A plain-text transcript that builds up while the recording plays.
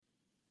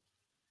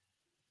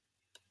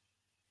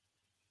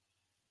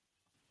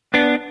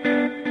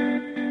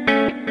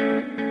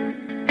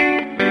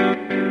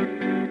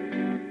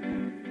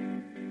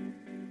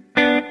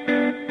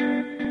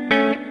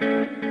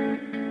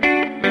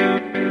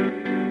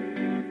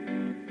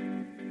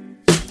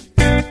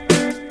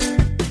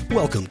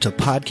Welcome to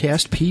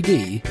Podcast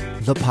PD,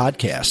 the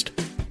podcast.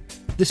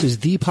 This is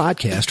the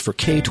podcast for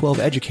K-12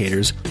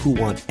 educators who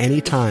want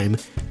anytime,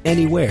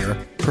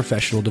 anywhere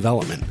professional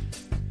development.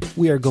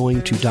 We are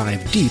going to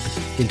dive deep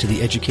into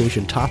the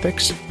education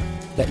topics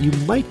that you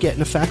might get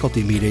in a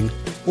faculty meeting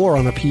or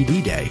on a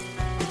PD day,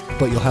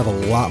 but you'll have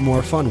a lot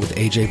more fun with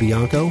AJ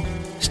Bianco,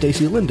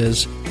 Stacy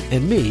Lindes,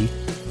 and me,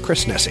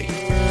 Chris Nesi.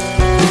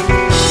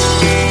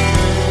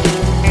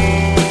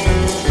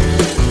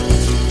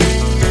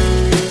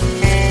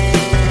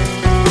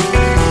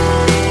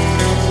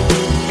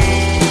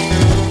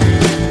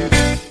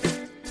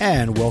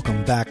 And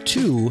welcome back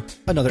to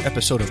another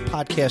episode of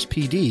Podcast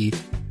PD,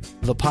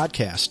 the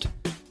podcast.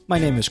 My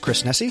name is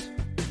Chris Nesi.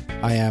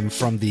 I am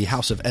from the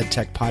House of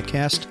EdTech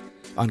podcast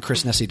on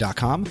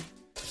chrisnesi.com.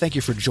 Thank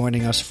you for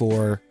joining us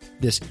for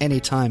this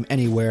anytime,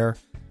 anywhere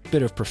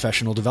bit of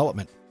professional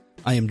development.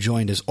 I am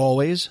joined as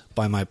always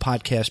by my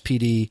Podcast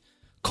PD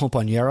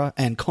compañera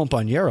and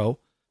compañero,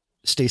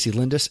 Stacy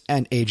Lindes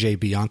and AJ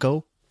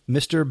Bianco.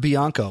 Mr.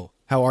 Bianco,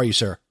 how are you,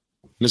 sir?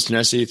 Mr.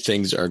 Nesi,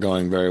 things are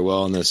going very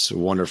well on this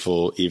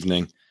wonderful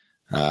evening.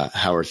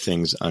 How are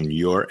things on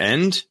your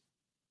end?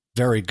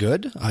 Very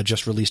good. I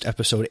just released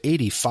episode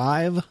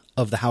 85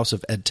 of the House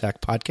of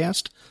EdTech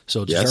podcast,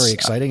 so it's very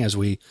exciting as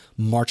we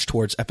march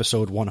towards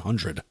episode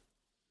 100.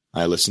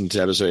 I listened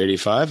to episode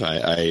 85.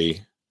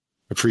 I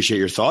appreciate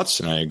your thoughts,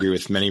 and I agree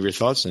with many of your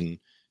thoughts, and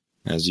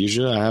as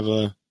usual, I have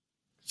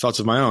thoughts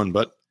of my own,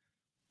 but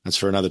that's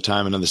for another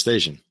time, another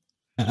station.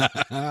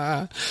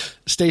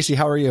 Stacy,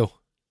 how are you?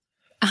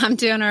 I'm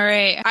doing all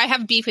right. I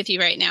have beef with you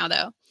right now,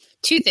 though.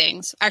 Two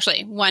things,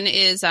 actually. One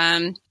is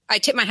I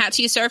tip my hat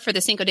to you, sir, for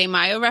the Cinco de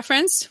Mayo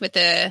reference with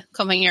the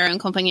compañero and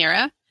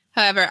compañera.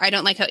 However, I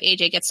don't like how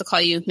AJ gets to call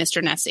you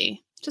Mr.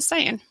 Nesi. Just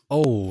saying.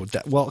 Oh,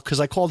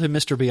 because I called him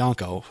Mr.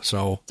 Bianco,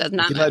 so does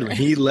not matter.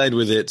 He led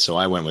with it, so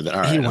I went with it.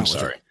 All right, I'm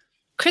sorry.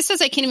 Chris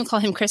says I can't even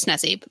call him Chris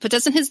Nesi, but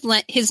doesn't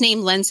his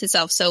name lends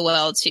itself so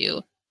well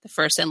to the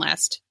first and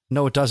last?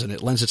 No, it doesn't.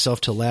 It lends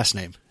itself to last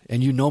name,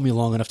 and you know me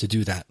long enough to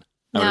do that.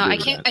 No, I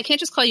can't. I can't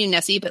just call you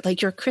Nessie, but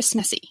like you're Chris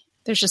Nesi.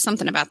 There's just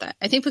something about that.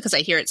 I think because I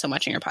hear it so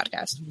much in your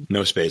podcast.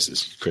 No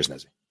spaces, Chris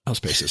Nesi. No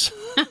spaces.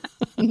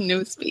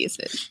 No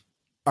spaces.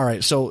 All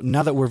right. So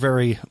now that we're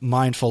very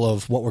mindful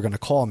of what we're going to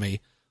call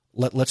me,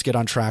 let's get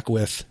on track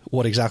with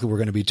what exactly we're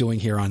going to be doing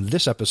here on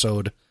this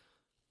episode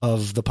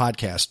of the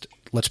podcast.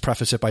 Let's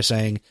preface it by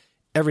saying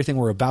everything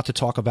we're about to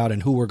talk about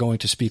and who we're going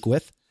to speak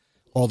with,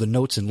 all the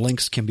notes and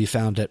links can be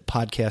found at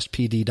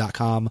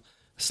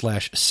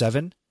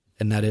podcastpd.com/7.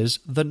 And that is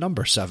the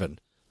number 7.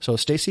 So,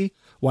 Stacy,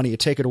 why don't you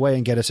take it away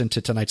and get us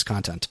into tonight's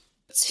content?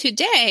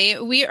 Today,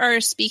 we are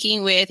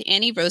speaking with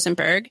Annie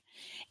Rosenberg.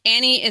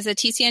 Annie is a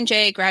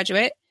TCNJ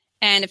graduate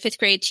and a 5th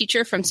grade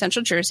teacher from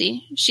Central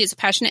Jersey. She is a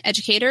passionate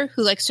educator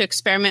who likes to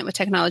experiment with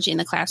technology in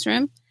the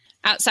classroom.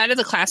 Outside of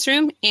the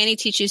classroom, Annie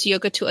teaches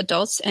yoga to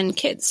adults and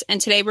kids. And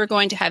today, we're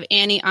going to have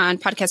Annie on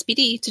Podcast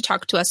PD to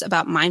talk to us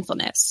about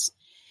mindfulness.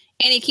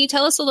 Annie, can you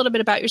tell us a little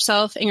bit about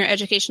yourself and your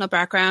educational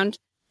background?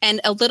 And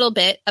a little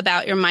bit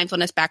about your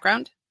mindfulness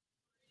background?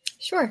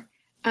 Sure.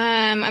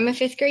 I'm a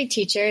 5th grade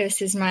teacher.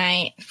 This is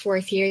my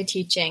 4th year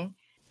teaching.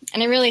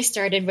 And I really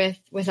started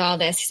with all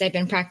this because I've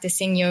been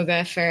practicing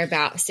yoga for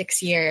about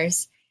 6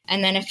 years.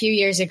 And then a few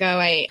years ago,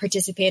 I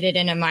participated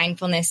in a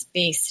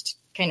mindfulness-based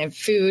kind of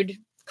food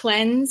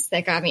cleanse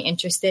that got me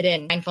interested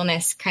in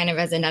mindfulness kind of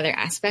as another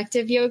aspect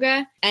of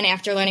yoga. And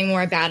after learning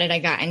more about it, I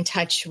got in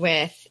touch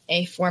with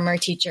a former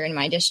teacher in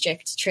my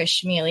district,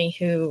 Trish Mealy,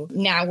 who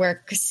now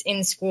works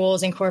in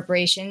schools and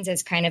corporations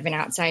as kind of an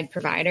outside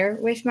provider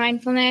with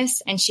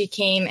mindfulness. And she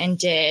came and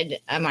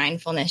did a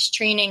mindfulness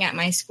training at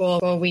my school.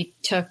 Well, we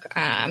took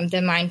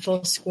the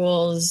Mindful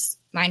Schools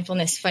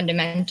Mindfulness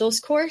Fundamentals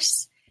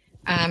course,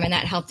 and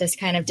that helped us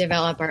kind of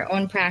develop our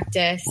own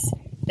practice.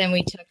 Then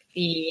we took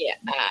the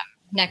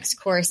next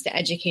course, the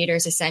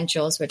Educator's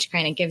Essentials, which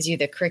kind of gives you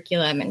the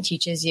curriculum and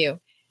teaches you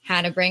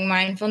how to bring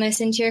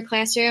mindfulness into your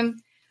classroom.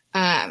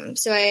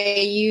 So I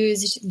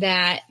used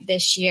that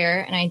this year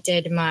and I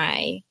did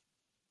my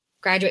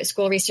graduate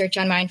school research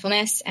on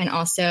mindfulness and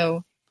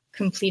also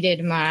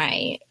completed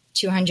my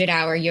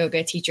 200-hour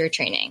yoga teacher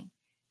training.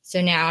 So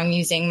now I'm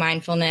using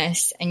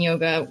mindfulness and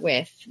yoga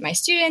with my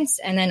students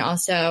and then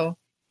also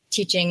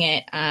teaching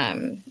it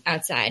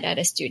outside at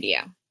a studio.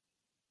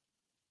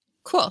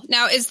 Cool.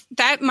 Now, is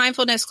that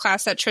mindfulness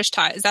class that Trish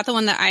taught, is that the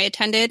one that I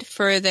attended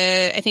for I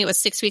think it was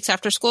 6 weeks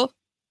after school?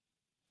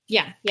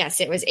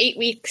 Yes, it was 8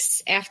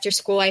 weeks after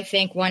school, I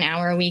think, 1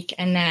 hour a week.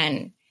 And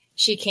then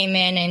she came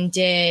in and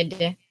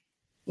did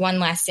one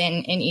lesson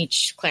in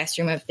each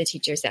classroom of the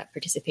teachers that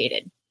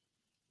participated.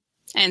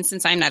 And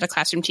since I'm not a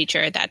classroom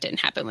teacher, that didn't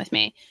happen with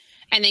me.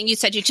 And then you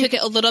said you took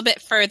it a little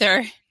bit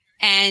further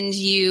and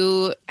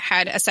you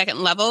had a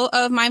second level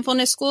of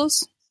mindfulness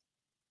schools?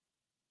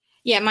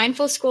 Yeah,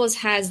 Mindful Schools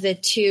has the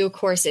 2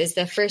 courses.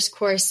 The first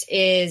course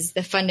is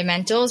the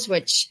fundamentals,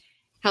 which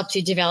helps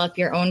you develop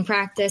your own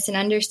practice and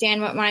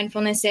understand what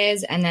mindfulness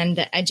is. And then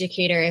the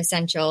Educator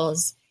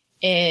Essentials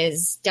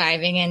is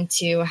diving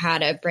into how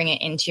to bring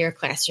it into your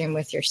classroom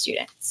with your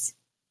students.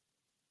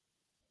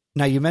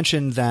 Now, you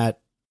mentioned that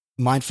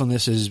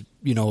mindfulness is,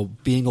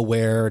 being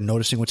aware,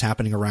 noticing what's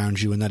happening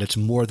around you, and that it's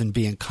more than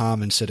being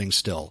calm and sitting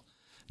still.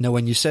 Now,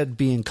 when you said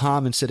being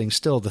calm and sitting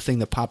still, the thing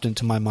that popped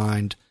into my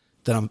mind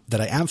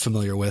that I am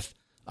familiar with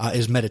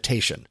is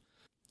meditation.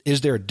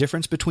 Is there a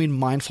difference between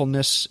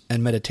mindfulness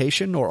and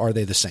meditation, or are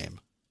they the same?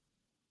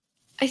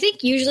 I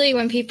think usually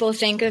when people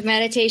think of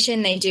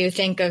meditation, they do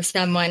think of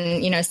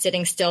someone,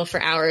 sitting still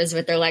for hours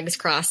with their legs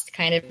crossed,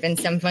 kind of in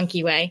some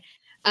funky way.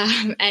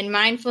 And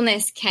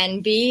mindfulness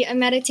can be a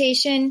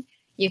meditation.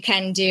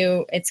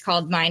 It's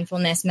called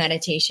mindfulness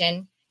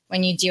meditation,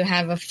 when you do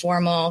have a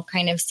formal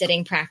kind of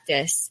sitting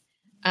practice,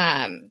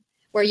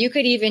 where you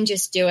could even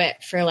just do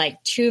it for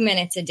like 2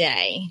 minutes a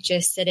day,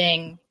 just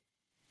sitting,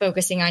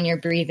 focusing on your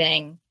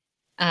breathing,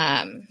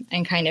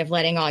 and kind of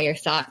letting all your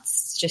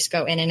thoughts just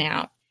go in and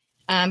out.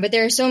 But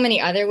there are so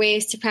many other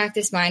ways to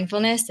practice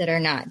mindfulness that are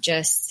not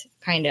just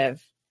kind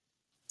of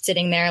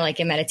sitting there like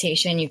in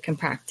meditation. You can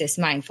practice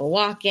mindful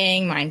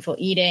walking, mindful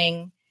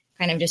eating,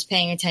 kind of just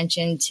paying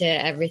attention to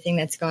everything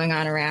that's going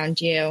on around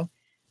you.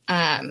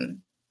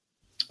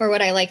 Or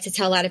what I like to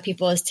tell a lot of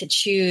people is to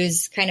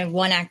choose kind of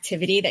one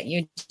activity that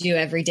you do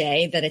every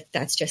day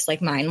that's just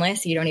like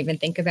mindless. You don't even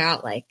think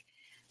about like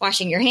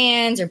washing your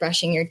hands or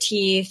brushing your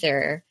teeth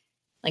or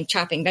like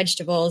chopping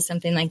vegetables,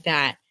 something like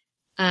that.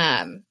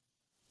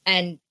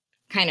 And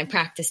kind of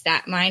practice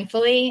that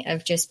mindfully,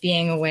 of just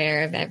being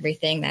aware of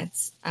everything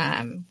that's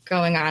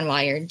going on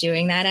while you're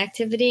doing that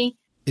activity.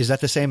 Is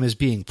that the same as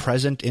being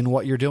present in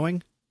what you're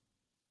doing?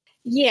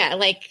 Yeah,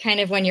 like kind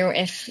of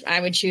if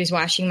I would choose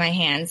washing my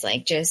hands,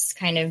 like just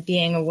kind of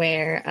being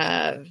aware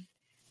of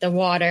the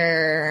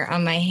water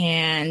on my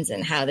hands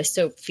and how the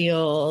soap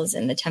feels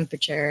and the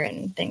temperature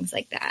and things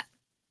like that.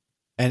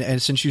 And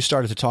since you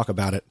started to talk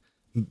about it,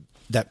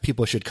 that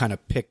people should kind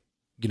of pick,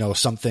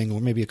 something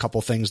or maybe a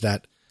couple things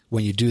that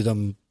when you do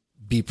them,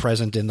 be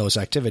present in those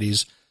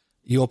activities.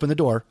 You open the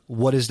door.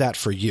 What is that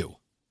for you?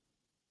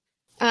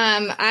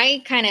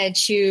 I kind of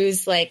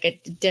choose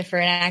like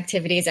different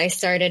activities. I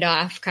started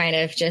off kind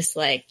of just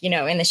like,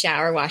 in the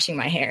shower, washing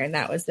my hair. And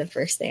that was the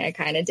first thing I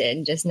kind of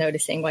did, just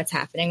noticing what's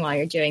happening while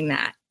you're doing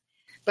that.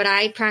 But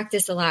I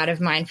practice a lot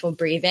of mindful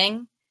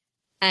breathing.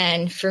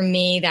 And for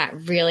me,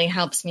 that really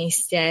helps me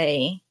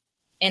stay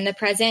in the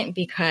present,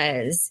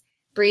 because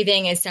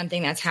breathing is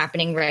something that's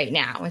happening right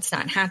now. It's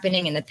not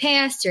happening in the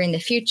past or in the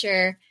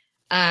future.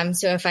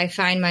 So if I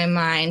find my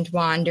mind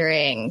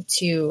wandering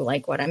to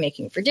like what I'm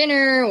making for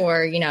dinner,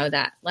 or,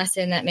 that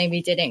lesson that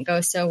maybe didn't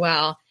go so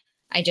well,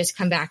 I just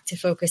come back to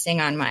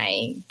focusing on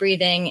my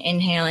breathing,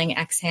 inhaling,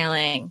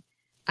 exhaling.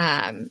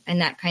 And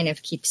that kind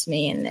of keeps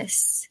me in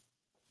this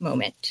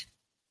moment.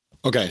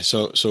 Okay.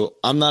 So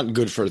I'm not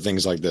good for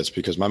things like this,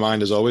 because my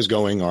mind is always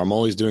going, or I'm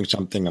always doing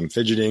something. I'm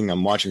fidgeting,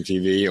 I'm watching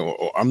TV,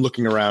 or I'm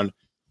looking around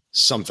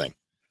something.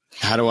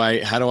 How do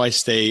I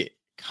stay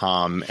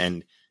calm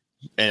and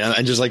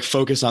just like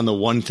focus on the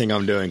one thing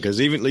I'm doing? Because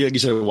even like you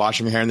said,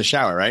 washing my hair in the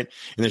shower, right?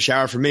 In the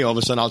shower for me, all of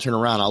a sudden I'll turn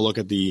around, I'll look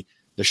at the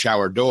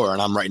shower door,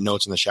 and I'm writing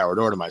notes in the shower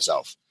door to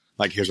myself.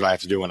 Like, here's what I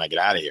have to do when I get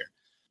out of here.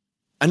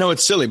 I know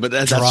it's silly, but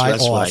that's what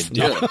I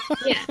do. No.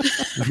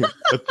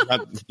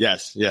 Yeah.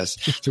 Yes.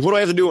 So what do I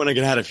have to do when I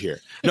get out of here?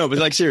 No, but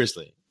like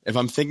seriously, if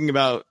I'm thinking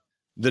about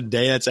the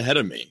day that's ahead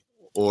of me,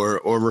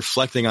 or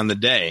reflecting on the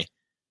day,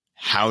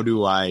 how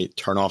do I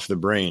turn off the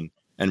brain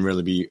and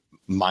really be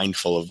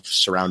mindful of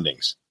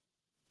surroundings?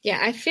 Yeah,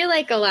 I feel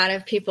like a lot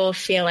of people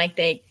feel like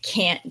they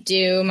can't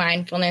do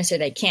mindfulness or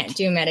they can't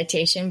do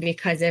meditation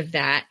because of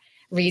that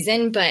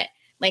reason. But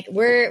like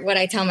what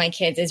I tell my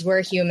kids is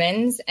we're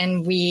humans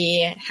and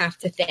we have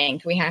to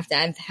think, we have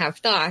to have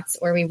thoughts,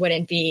 or we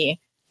wouldn't be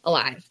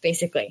alive,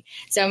 basically.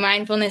 So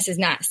mindfulness is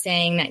not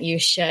saying that you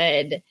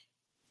should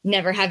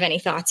never have any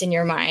thoughts in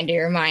your mind, or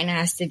your mind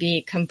has to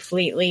be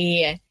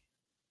completely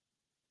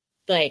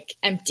like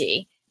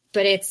empty.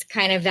 But it's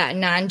kind of that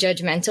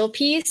non-judgmental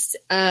piece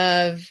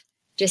of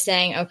just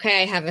saying,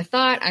 okay, I have a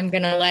thought, I'm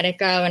going to let it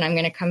go, and I'm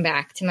going to come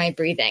back to my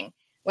breathing.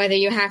 Whether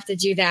you have to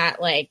do that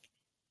like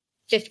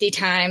 50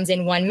 times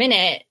in 1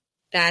 minute,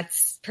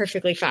 that's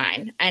perfectly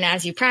fine. And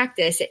as you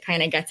practice, it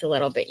kind of gets a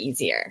little bit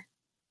easier.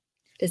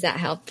 Does that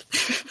help?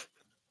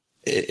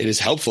 It is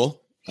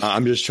helpful.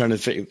 I'm just trying to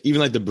think,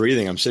 even like the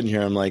breathing, I'm sitting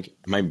here, I'm like,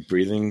 am I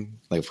breathing?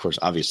 Like, of course,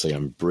 obviously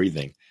I'm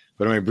breathing,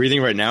 but am I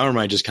breathing right now, or am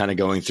I just kind of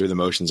going through the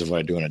motions of what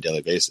I do on a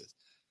daily basis?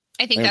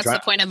 I think that's the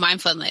point of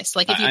mindfulness.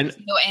 Like if you know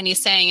what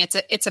Annie's saying,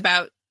 it's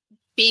about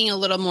being a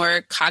little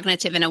more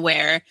cognitive and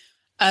aware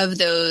of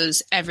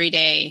those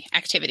everyday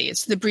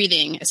activities, the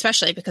breathing,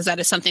 especially because that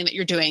is something that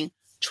you're doing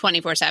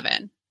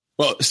 24/7.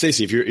 Well,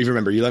 Stacey, if you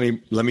remember, you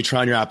let me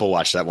try on your Apple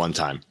Watch that one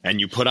time, and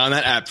you put on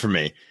that app for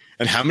me.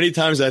 And how many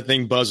times that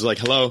thing buzzed like,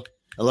 hello,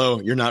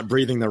 you're not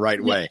breathing the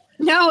right way.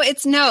 No,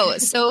 it's no.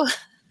 So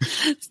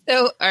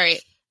all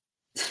right.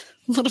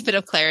 A little bit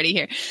of clarity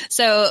here.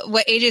 So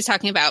what AJ is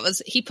talking about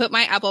was he put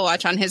my Apple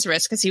Watch on his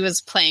wrist because he was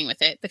playing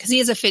with it, because he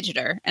is a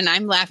fidgeter, and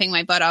I'm laughing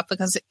my butt off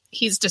because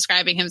he's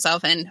describing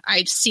himself and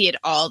I see it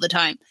all the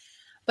time.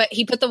 But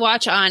he put the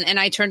watch on and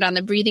I turned on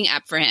the breathing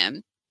app for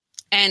him.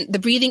 And the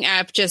breathing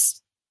app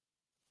just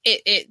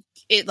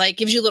it like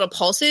gives you little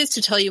pulses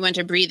to tell you when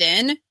to breathe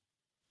in.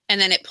 And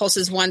then it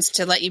pulses once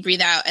to let you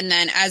breathe out. And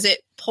then as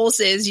it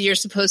pulses, you're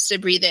supposed to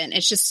breathe in.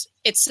 It's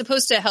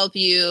supposed to help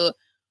you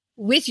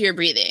with your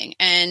breathing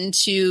and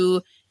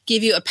to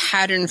give you a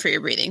pattern for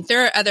your breathing.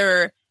 There are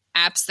other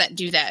apps that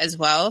do that as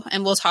well.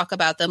 And we'll talk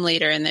about them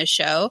later in this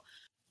show.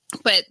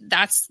 But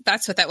that's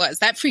what that was.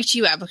 That freaked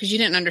you out because you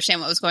didn't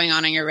understand what was going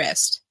on your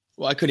wrist.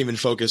 Well, I couldn't even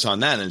focus on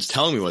that. And it's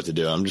telling me what to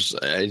do. I'm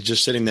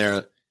just sitting there.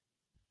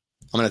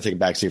 I'm going to take a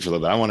back seat for a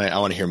little bit. I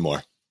want to hear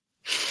more.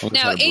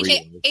 Now,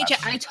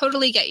 AJ, I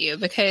totally get you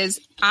because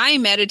I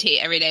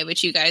meditate every day,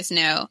 which you guys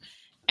know,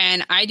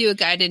 and I do a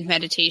guided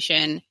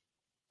meditation.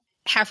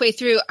 Halfway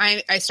through,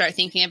 I start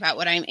thinking about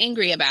what I'm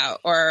angry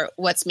about or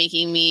what's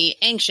making me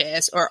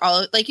anxious or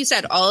like you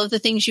said, all of the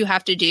things you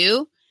have to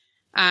do.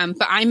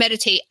 But I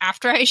meditate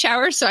after I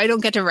shower, so I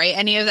don't get to write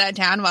any of that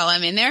down while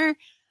I'm in there.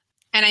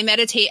 And I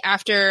meditate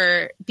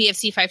after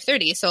BFC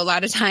 5:30. So a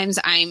lot of times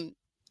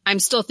I'm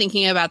still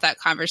thinking about that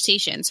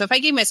conversation. So if I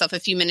gave myself a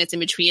few minutes in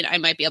between, I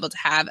might be able to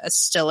have a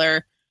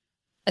stiller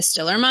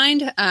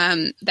mind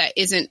that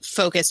isn't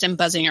focused and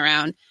buzzing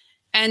around.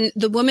 And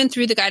the woman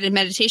through the guided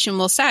meditation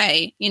will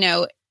say,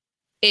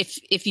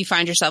 if you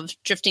find yourself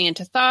drifting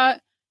into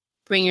thought,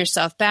 bring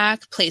yourself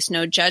back, place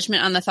no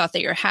judgment on the thought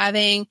that you're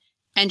having,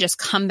 and just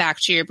come back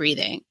to your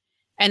breathing.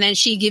 And then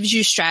she gives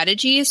you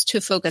strategies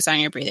to focus on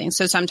your breathing.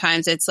 So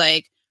sometimes it's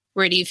like,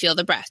 where do you feel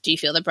the breath? Do you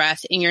feel the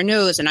breath in your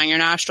nose and on your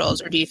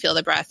nostrils? Or do you feel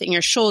the breath in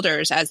your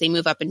shoulders as they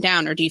move up and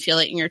down? Or do you feel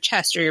it in your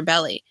chest or your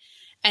belly?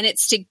 And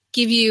it's to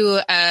give you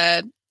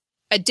a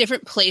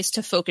different place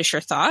to focus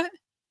your thought,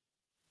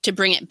 to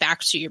bring it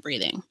back to your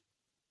breathing.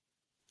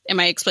 Am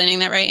I explaining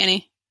that right,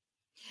 Annie?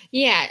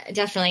 Yeah,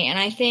 definitely. And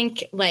I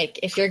think like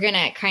if you're going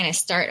to kind of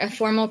start a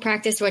formal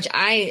practice, which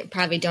I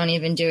probably don't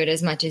even do it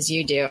as much as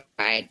you do.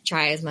 I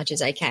try as much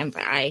as I can,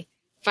 but I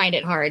find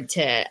it hard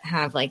to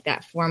have like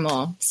that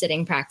formal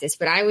sitting practice.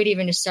 But I would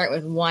even just start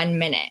with 1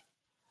 minute,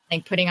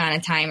 like putting on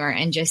a timer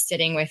and just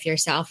sitting with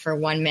yourself for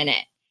 1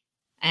 minute.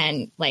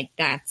 And like,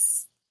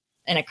 that's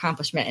an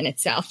accomplishment in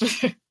itself.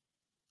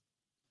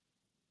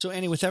 So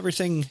Annie, with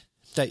everything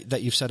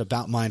that you've said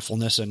about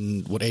mindfulness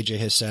and what AJ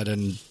has said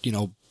and,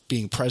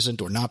 being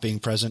present or not being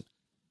present,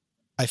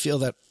 I feel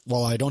that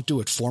while I don't do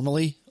it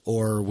formally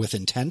or with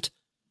intent,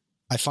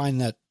 I find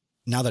that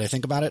now that I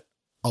think about it,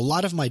 a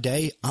lot of my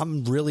day,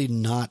 I'm really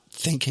not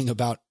thinking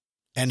about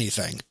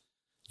anything,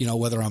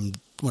 whether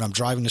when I'm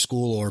driving to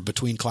school or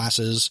between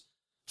classes.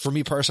 For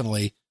me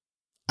personally,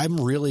 I'm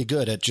really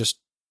good at just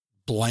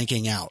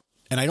blanking out.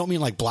 And I don't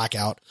mean like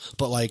blackout,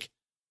 but like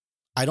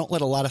I don't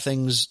let a lot of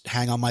things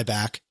hang on my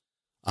back.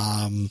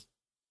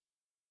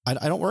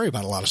 I don't worry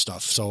about a lot of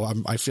stuff. So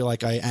I feel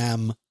like I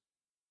am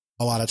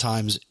a lot of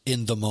times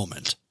in the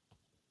moment.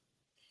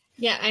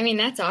 Yeah. I mean,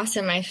 that's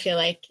awesome. I feel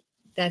like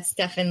that's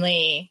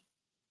definitely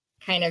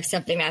kind of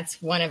something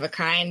that's one of a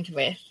kind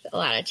with a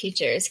lot of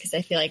teachers. Cause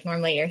I feel like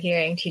normally you're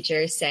hearing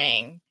teachers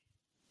saying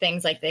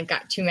things like they've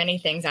got too many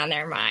things on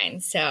their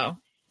mind. So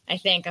I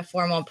think a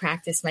formal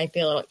practice might be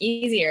a little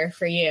easier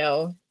for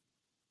you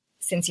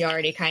since you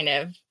already kind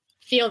of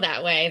feel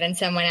that way than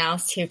someone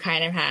else who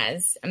kind of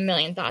has a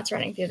million thoughts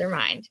running through their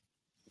mind.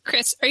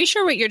 Chris, are you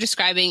sure what you're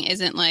describing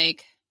isn't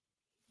like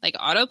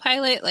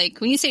autopilot? Like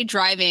when you say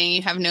driving,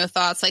 you have no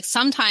thoughts. Like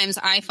sometimes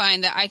I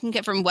find that I can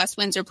get from West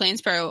Windsor,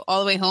 Plainsboro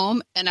all the way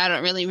home and I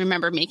don't really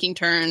remember making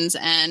turns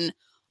and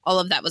all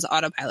of that was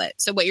autopilot.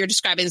 So what you're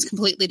describing is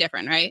completely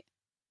different, right?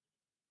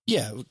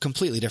 Yeah,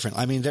 completely different.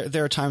 I mean,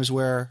 there are times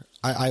where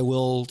I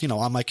will,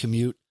 on my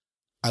commute,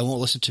 I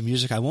won't listen to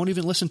music. I won't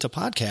even listen to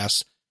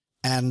podcasts.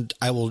 And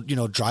I will,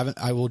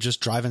 I will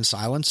just drive in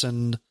silence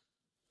and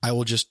I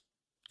will just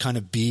kind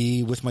of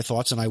be with my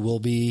thoughts and I will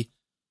be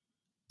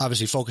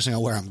obviously focusing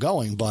on where I'm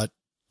going, but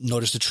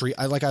notice the tree.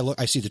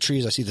 I see the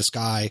trees, I see the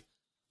sky.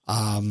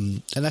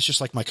 And that's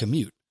just like my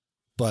commute.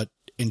 But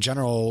in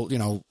general,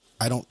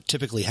 I don't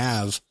typically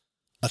have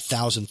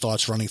 1,000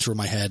 thoughts running through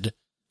my head.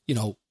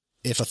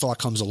 If a thought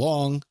comes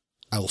along,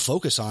 I will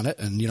focus on it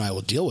and, I will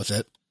deal with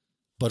it.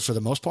 But for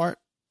the most part,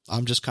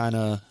 I'm just kind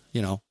of,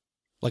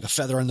 like a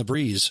feather in the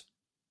breeze.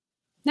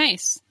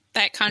 Nice.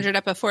 That conjured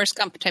up a Forrest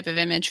Gump type of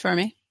image for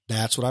me.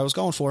 That's what I was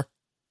going for.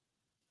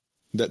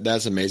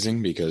 That's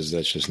amazing because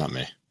that's just not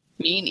me.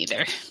 Me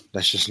neither.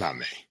 That's just not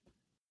me.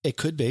 It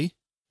could be.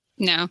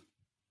 No.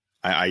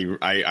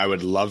 I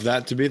would love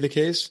that to be the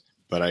case,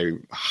 but I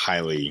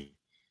highly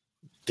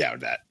doubt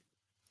that.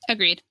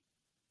 Agreed.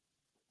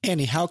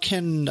 Annie, how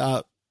can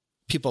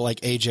people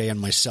like AJ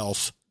and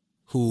myself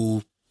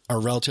who are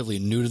relatively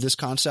new to this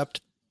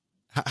concept,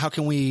 how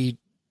can we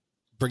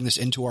bring this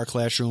into our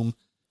classroom?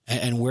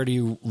 And where do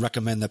you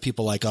recommend that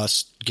people like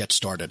us get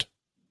started?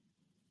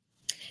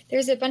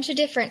 There's a bunch of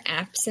different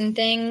apps and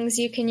things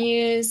you can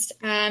use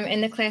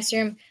in the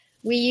classroom.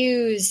 We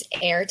use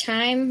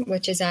Airtime,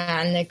 which is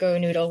on the Go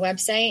Noodle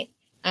website.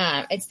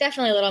 It's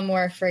definitely a little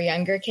more for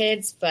younger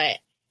kids, but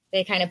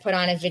they kind of put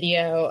on a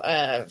video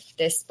of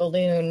this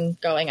balloon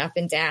going up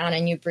and down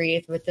and you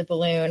breathe with the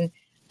balloon.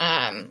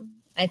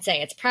 I'd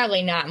say it's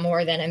probably not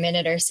more than a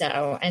minute or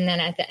so. And then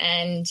at the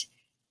end,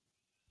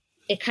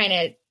 it kind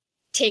of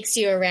takes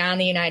you around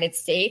the United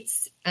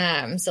States.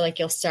 So like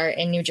you'll start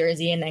in New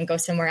Jersey and then go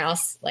somewhere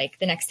else, like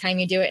the next time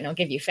you do it, and it'll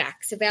give you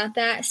facts about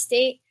that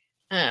state.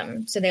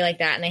 So they like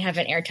that. And they have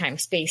an airtime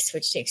space,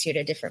 which takes you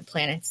to different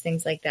planets,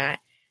 things like that.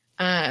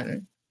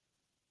 But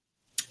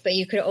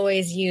you could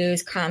always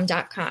use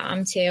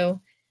calm.com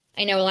too.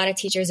 I know a lot of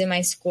teachers in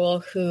my school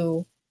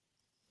who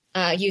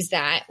use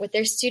that with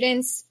their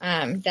students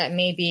that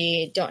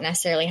maybe don't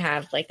necessarily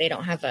have, like they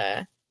don't have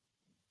a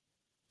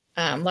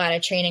lot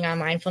of training on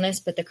mindfulness,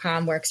 but the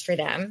Calm works for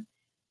them.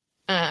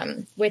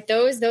 With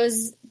those,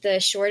 the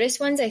shortest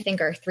ones I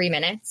think are 3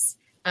 minutes,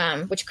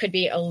 which could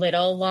be a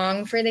little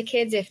long for the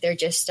kids if they're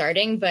just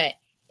starting. But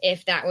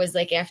if that was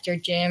like after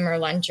gym or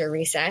lunch or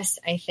recess,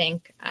 I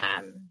think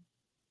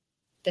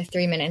the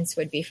 3 minutes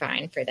would be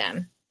fine for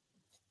them.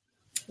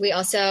 We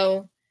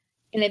also,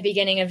 in the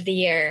beginning of the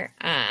year,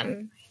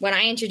 when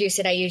I introduce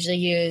it, I usually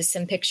use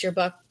some picture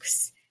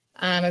books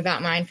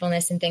about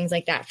mindfulness and things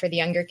like that for the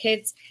younger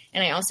kids.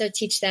 And I also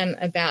teach them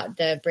about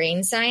the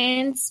brain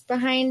science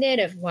behind it,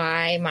 of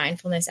why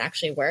mindfulness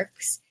actually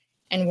works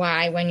and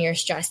why when you're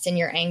stressed and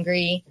you're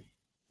angry,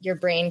 your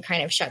brain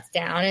kind of shuts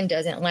down and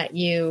doesn't let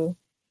you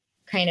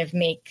kind of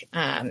make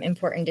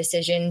important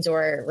decisions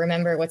or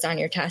remember what's on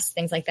your test,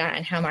 things like that,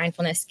 and how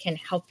mindfulness can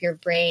help your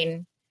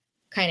brain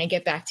kind of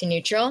get back to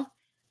neutral.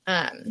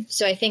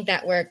 So I think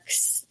that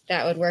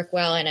would work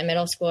well in a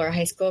middle school or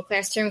high school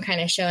classroom,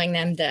 kind of showing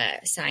them the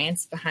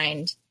science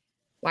behind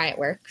why it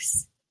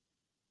works.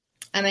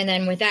 And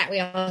then with that, we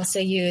also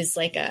use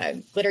like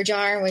a glitter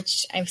jar,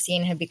 which I've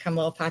seen have become a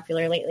little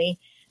popular lately,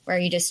 where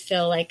you just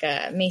fill like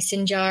a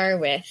mason jar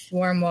with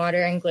warm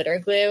water and glitter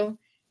glue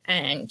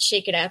and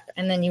shake it up.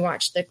 And then you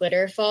watch the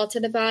glitter fall to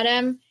the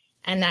bottom.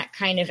 And that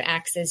kind of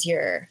acts as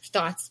your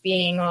thoughts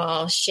being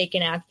all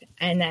shaken up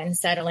and then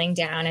settling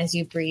down as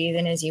you breathe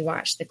and as you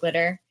watch the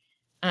glitter.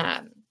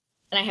 And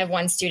I have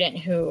one student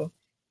who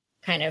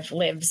kind of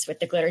lives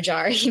with the glitter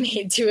jar. He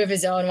made 2 of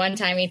his own. One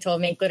time he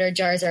told me glitter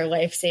jars are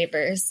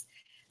lifesavers.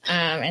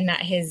 And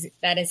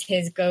that is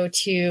his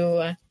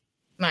go-to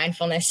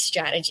mindfulness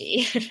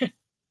strategy.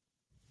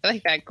 I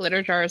like that.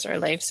 Glitter jars are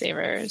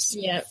lifesavers.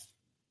 Yep.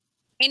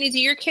 Annie, do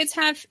your kids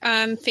have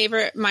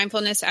favorite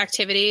mindfulness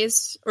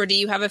activities, or do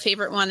you have a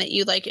favorite one that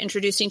you like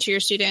introducing to your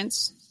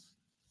students?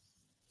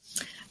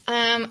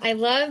 I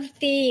love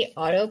the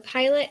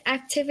autopilot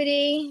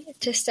activity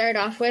to start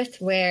off with,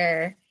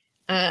 where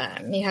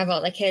you have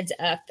all the kids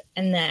up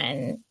and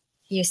then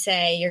you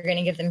say you're going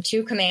to give them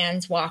 2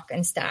 commands, walk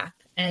and stop.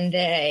 And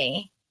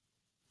they,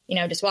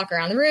 just walk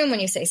around the room. When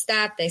you say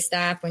stop, they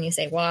stop. When you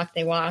say walk,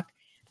 they walk.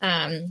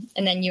 And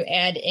then you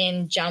add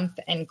in jump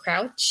and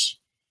crouch.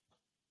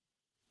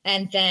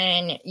 And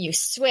then you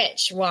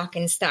switch walk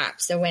and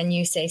stop. So when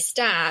you say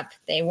stop,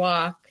 they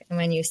walk. And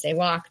when you say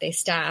walk, they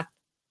stop.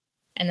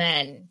 And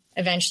then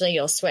eventually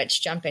you'll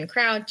switch jump and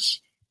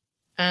crouch.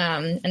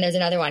 And there's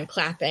another one,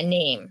 clap and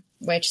name,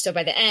 so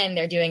by the end,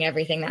 they're doing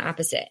everything the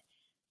opposite.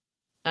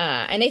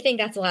 And they think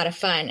that's a lot of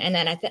fun. And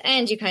then at the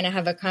end, you kind of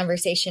have a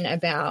conversation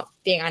about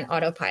being on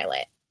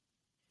autopilot,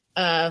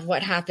 of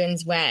what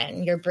happens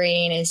when your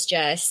brain is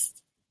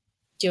just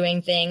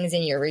doing things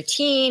in your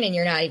routine and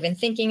you're not even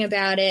thinking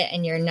about it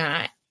and you're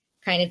not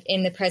kind of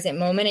in the present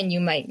moment, and you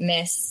might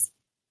miss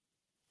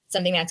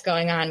something that's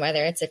going on,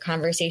 whether it's a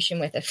conversation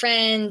with a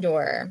friend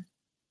or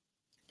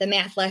the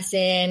math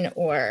lesson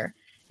or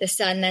the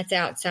sun that's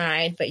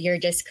outside, but you're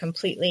just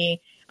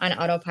completely on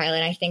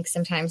autopilot. I think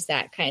sometimes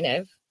that kind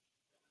of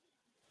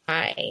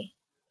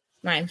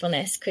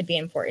mindfulness could be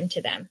important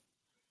to them.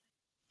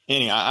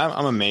 Annie,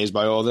 I'm amazed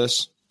by all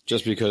this,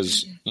 just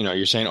because,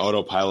 you're saying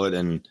autopilot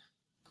and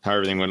how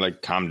everything would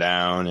like calm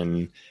down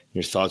and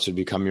your thoughts would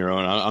become your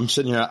own. I'm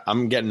sitting here,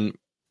 I'm getting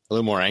a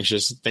little more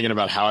anxious thinking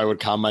about how I would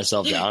calm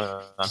myself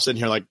down. I'm sitting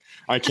here like,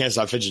 I can't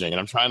stop fidgeting, and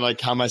I'm trying to like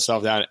calm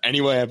myself down any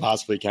way I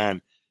possibly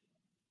can.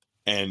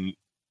 And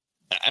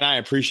I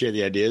appreciate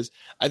the ideas.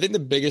 I think the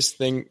biggest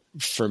thing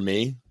for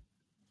me,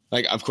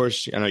 like, of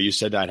course, I know you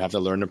said I'd have to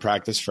learn to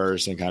practice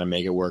first and kind of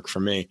make it work for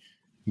me.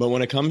 But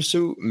when it comes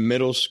to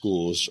middle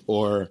schools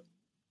or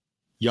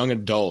young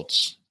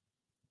adults,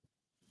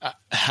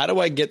 how do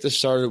I get this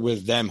started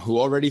with them who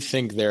already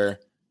think they're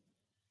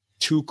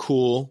too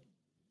cool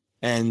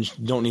and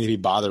don't need to be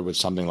bothered with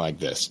something like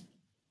this?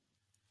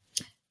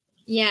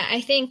 Yeah,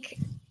 I think,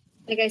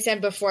 like I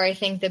said before, I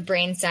think the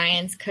brain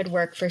science could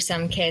work for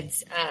some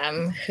kids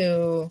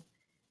who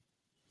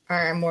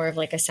are more of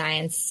like a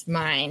science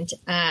mind.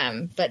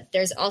 But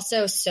there's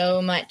also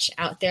so much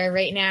out there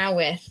right now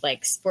with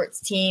like sports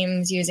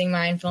teams using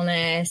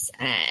mindfulness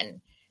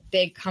and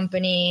big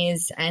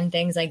companies and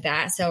things like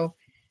that. So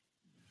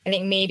I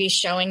think maybe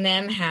showing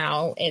them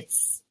how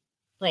it's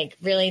like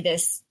really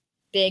this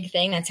big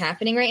thing that's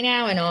happening right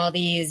now, and all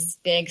these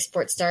big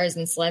sports stars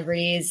and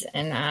celebrities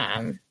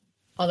and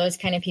all those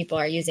kind of people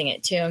are using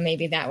it too.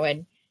 Maybe that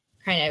would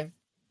kind of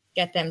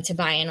get them to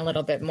buy in a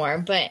little bit more.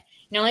 But,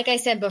 like I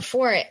said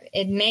before,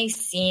 it may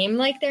seem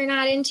like they're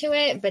not into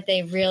it, but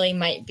they really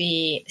might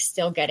be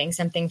still getting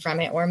something from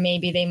it. Or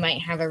maybe they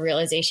might have a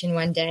realization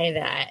one day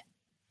that,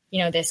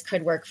 this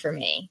could work for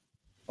me.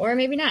 or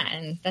maybe not,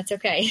 and that's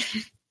okay.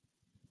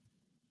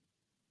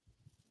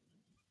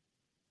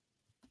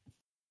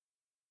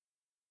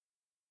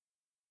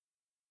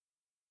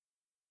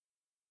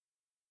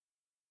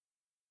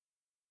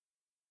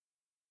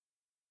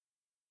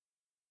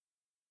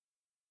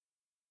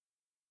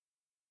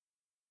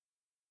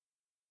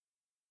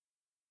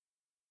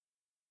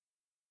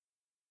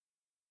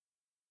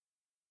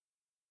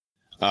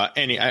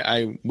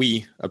 Annie,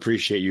 we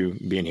appreciate you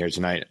being here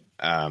tonight.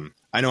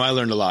 I know I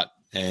learned a lot,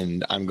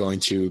 and I'm going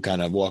to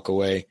kind of walk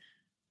away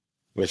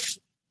with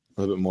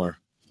a little bit more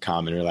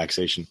calm and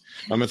relaxation.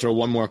 I'm going to throw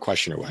one more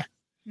question your way.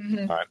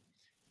 Mm-hmm. All right.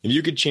 If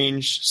you could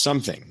change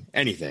something,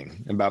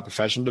 anything about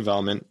professional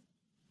development,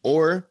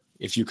 or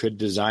if you could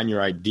design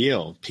your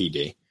ideal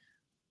PD,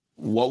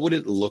 what would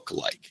it look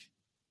like?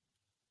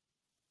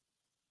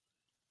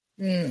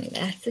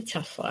 That's a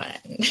tough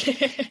one.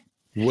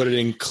 Would it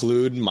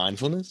include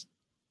mindfulness?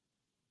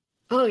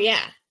 Oh,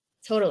 yeah,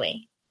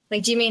 totally.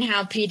 Like, do you mean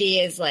how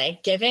PD is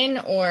like given,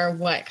 or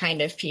what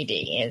kind of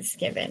PD is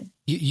given?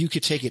 You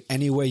could take it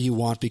any way you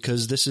want,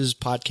 because this is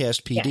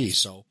podcast PD. Yes.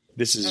 So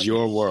This is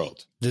your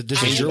world.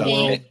 this is your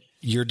world.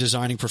 You're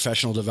designing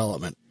professional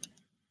development.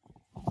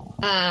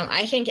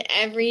 I think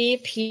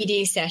every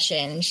PD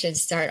session should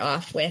start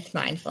off with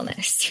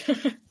mindfulness.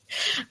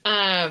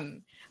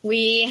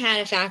 We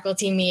had a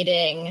faculty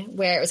meeting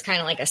where it was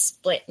kind of like a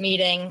split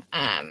meeting,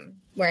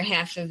 where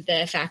half of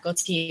the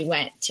faculty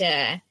went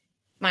to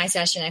my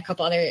session, a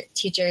couple other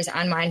teachers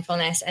on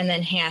mindfulness, and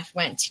then half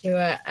went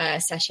to a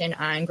session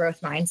on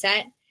growth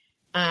mindset.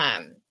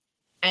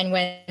 And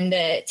when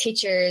the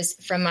teachers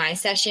from my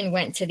session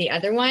went to the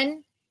other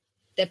one,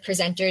 the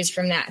presenters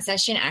from that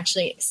session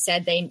actually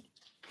said they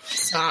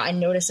saw a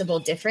noticeable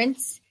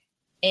difference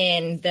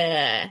in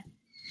the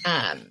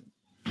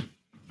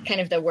kind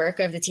of the work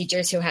of the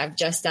teachers who have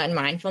just done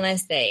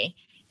mindfulness. They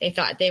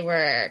thought they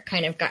were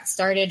kind of got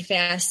started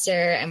faster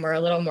and were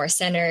a little more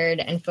centered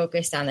and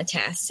focused on the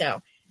task.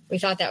 So we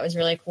thought that was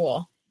really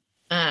cool.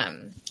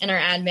 And our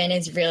admin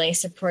is really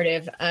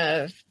supportive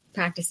of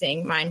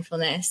practicing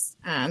mindfulness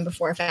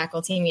before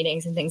faculty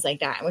meetings and things like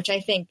that, which I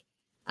think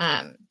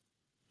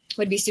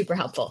would be super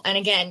helpful. And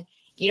again,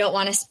 you don't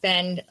want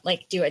to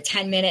do a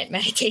 10-minute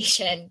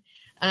meditation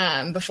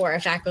before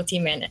a faculty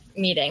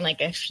meeting,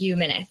 like a few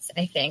minutes,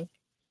 I think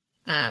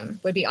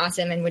would be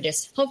awesome, and would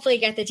just hopefully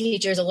get the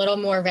teachers a little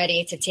more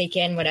ready to take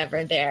in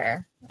whatever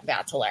they're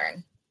about to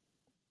learn.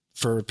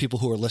 For people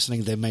who are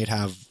listening, they might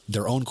have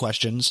their own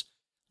questions.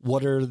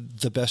 What are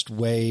the best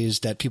ways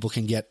that people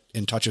can get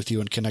in touch with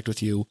you and connect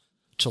with you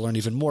to learn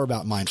even more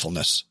about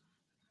mindfulness?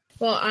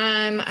 Well,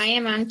 I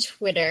am on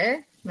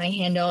Twitter. My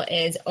handle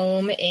is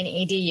OM in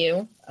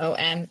EDU.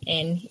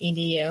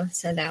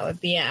 So that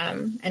would be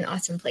an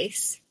awesome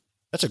place.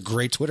 That's a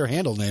great Twitter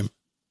handle name.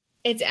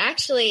 It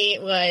actually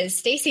was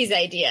Stacy's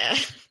idea.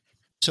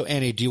 So,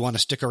 Annie, do you want to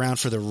stick around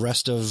for the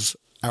rest of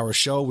our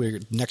show?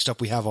 Next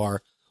up, we have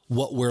our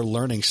What We're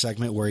Learning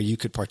segment, where you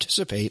could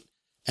participate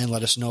and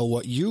let us know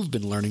what you've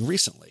been learning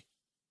recently.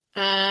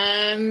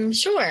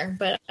 Sure,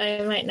 but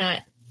I might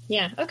not.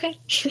 Yeah, okay.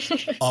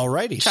 All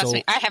righty. Trust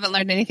me, I haven't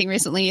learned anything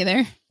recently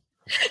either.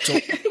 So,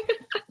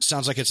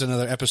 sounds like it's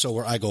another episode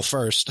where I go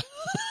first.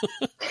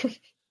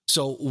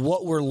 So,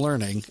 what we're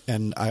learning,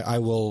 and I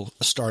will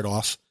start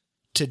off.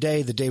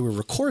 Today, the day we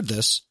record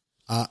this,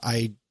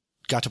 I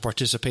got to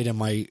participate in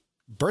my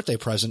birthday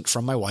present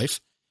from my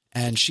wife,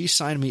 and she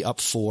signed me up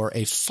for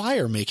a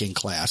fire making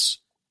class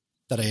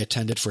that I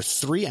attended for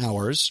 3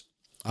 hours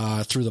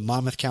through the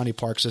Monmouth County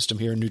Park System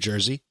here in New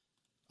Jersey.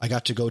 I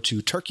got to go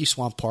to Turkey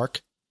Swamp Park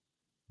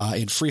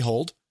in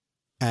Freehold,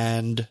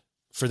 and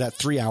for that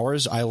 3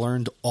 hours, I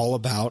learned all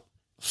about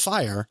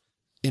fire.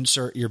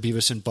 Insert your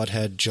Beavis and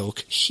Butthead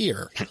joke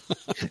here.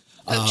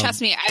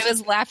 Trust me, I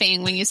was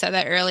laughing when you said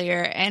that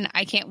earlier, and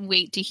I can't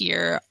wait to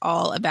hear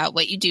all about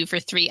what you do for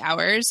 3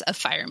 hours of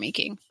fire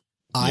making.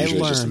 Usually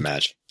just a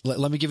match.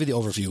 Let me give you the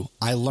overview.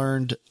 I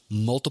learned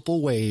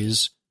multiple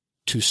ways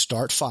to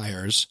start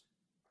fires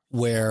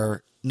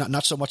where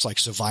not so much like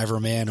Survivor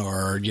Man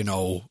or,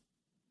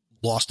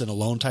 Lost and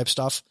Alone type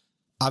stuff.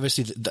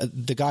 Obviously,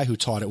 the guy who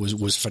taught it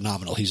was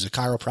phenomenal. He's a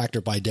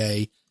chiropractor by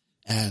day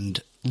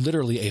and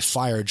literally a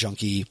fire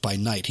junkie by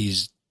night.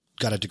 He's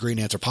got a degree in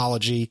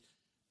anthropology,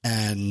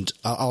 and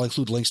I'll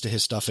include links to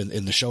his stuff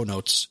in the show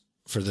notes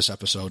for this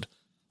episode.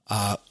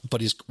 But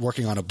he's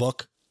working on a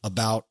book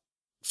about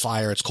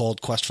fire. It's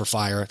called Quest for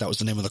Fire. That was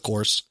the name of the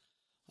course.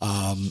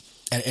 And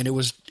it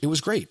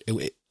was great.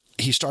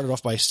 He started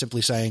off by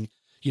simply saying,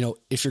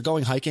 if you're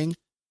going hiking,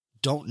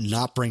 don't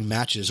not bring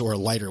matches or a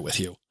lighter with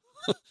you,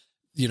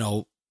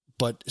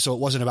 but so it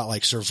wasn't about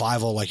like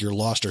survival, like you're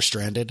lost or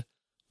stranded,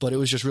 but it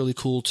was just really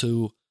cool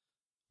to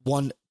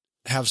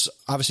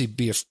obviously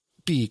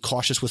be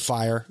cautious with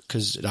fire,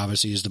 because it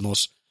obviously is the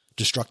most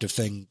destructive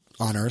thing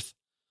on earth.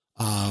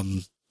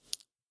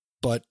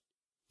 But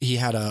he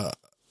had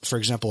for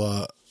example,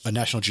 a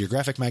National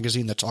Geographic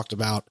magazine that talked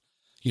about,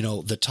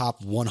 the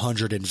top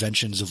 100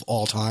 inventions of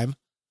all time.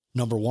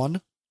 Number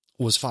 1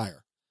 was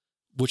fire,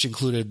 which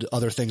included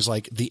other things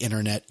like the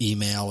internet,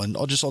 email, and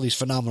just all these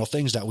phenomenal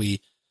things that we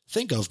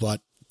think of,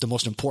 but the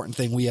most important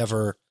thing we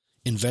ever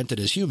invented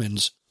as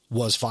humans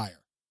was fire.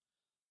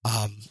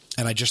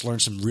 And I just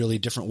learned some really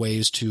different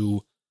ways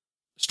to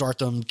start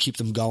them, keep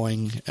them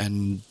going,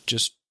 and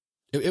just,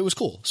 it was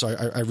cool. So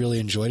I really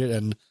enjoyed it,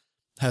 and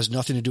has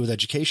nothing to do with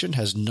education,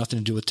 has nothing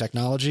to do with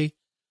technology.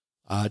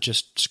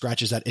 Just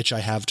scratches that itch I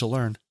have to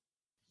learn.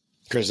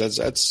 Chris,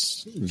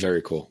 that's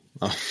very cool.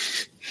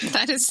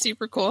 That is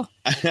super cool.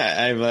 I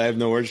have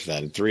no words for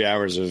that. 3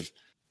 hours of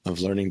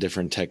learning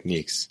different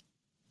techniques.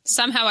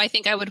 Somehow I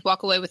think I would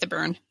walk away with a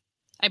burn.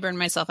 I burn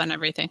myself on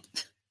everything.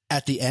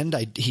 At the end,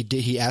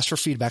 he asked for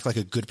feedback like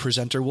a good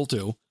presenter will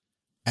do.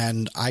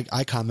 And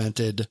I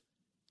commented,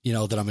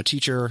 that I'm a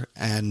teacher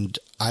and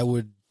I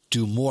would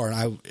do more.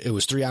 And it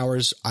was 3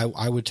 hours.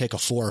 I would take a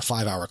 4 or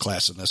 5 hour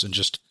class in this and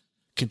just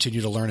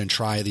continue to learn and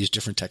try these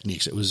different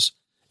techniques. It was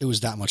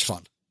that much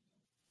fun.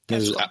 It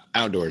was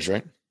outdoors,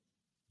 right?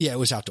 Yeah, it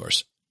was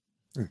outdoors.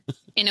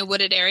 In a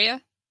wooded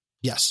area?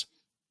 Yes.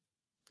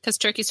 Because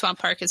Turkey Swamp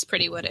Park is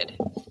pretty wooded.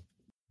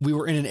 We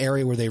were in an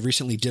area where they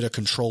recently did a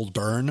controlled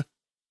burn.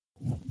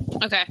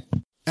 Okay.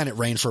 And it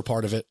rained for a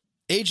part of it.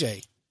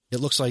 AJ, it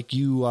looks like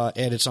you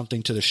added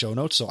something to the show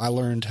notes. So I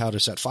learned how to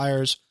set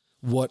fires.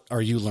 What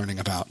are you learning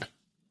about?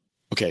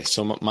 Okay,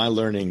 so my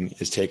learning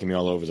is taking me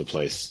all over the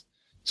place.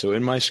 So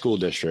in my school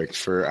district,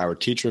 for our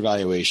teacher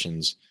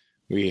evaluations,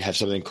 we have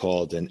something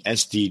called an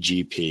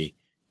SDGP,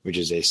 which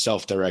is a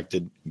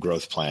self-directed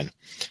growth plan.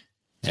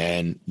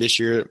 And this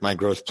year, my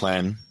growth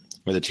plan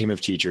with a team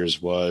of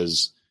teachers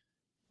was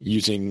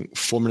using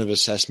formative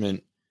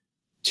assessment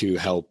to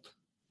help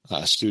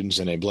students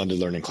in a blended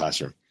learning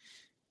classroom.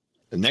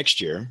 The next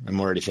year, we're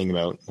already thinking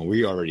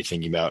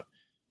about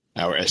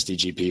our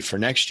SDGP for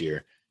next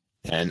year.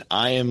 And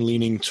I am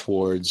leaning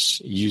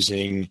towards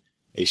using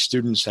a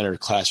student-centered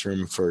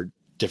classroom for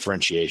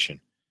differentiation.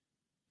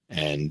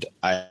 And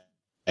I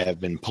have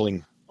been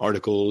pulling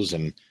articles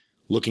and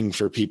looking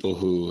for people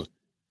who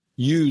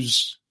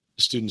use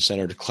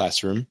student-centered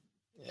classroom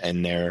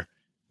in their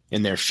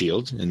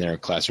field, in their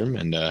classroom.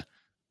 And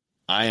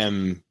I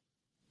am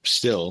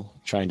still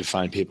trying to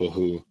find people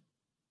who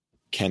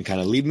can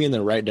kind of lead me in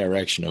the right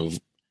direction of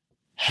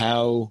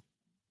how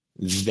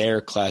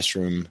their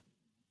classroom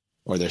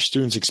or their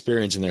students'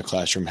 experience in their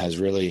classroom has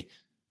really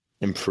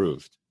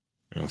improved,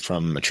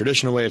 from a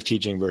traditional way of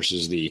teaching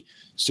versus the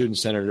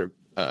student-centered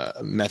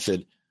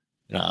method.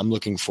 I'm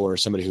looking for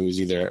somebody who's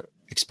either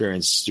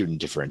experienced student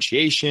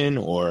differentiation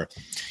or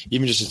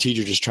even just a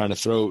teacher just trying to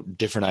throw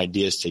different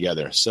ideas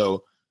together.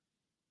 So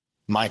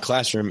my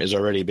classroom is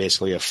already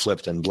basically a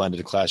flipped and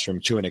blended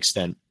classroom to an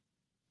extent.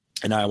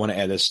 And I want to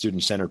add a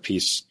student-centered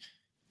piece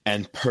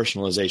and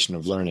personalization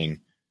of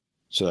learning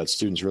so that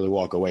students really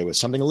walk away with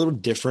something a little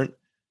different,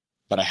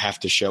 but I have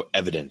to show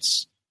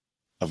evidence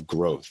of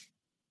growth.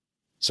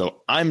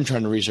 So I'm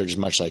trying to research as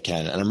much as I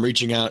can, and I'm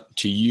reaching out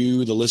to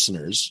you, the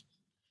listeners,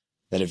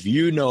 that if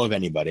you know of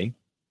anybody,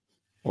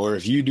 or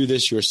if you do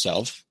this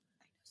yourself,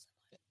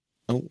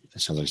 oh, that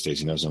sounds like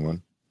Stacy knows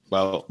someone.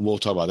 Well, we'll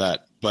talk about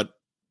that. But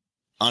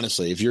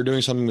honestly, if you're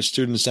doing something with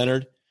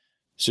student-centered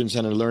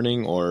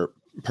learning or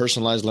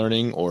personalized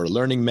learning or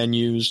learning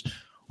menus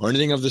or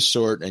anything of the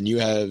sort, and you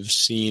have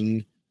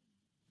seen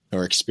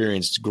or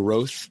experienced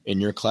growth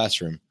in your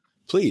classroom,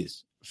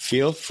 please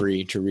feel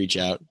free to reach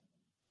out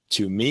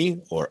to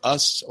me or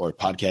us or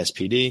Podcast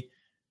PD.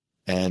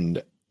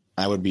 And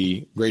I would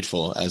be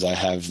grateful, as I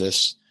have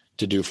this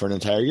to do for an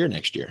entire year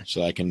next year,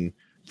 so I can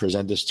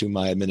present this to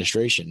my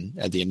administration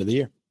at the end of the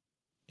year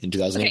in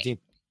 2018.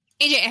 Okay.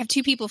 AJ, I have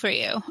two people for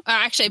you.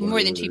 Actually,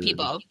 more than two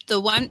people.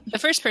 The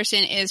first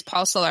person is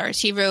Paul Solars.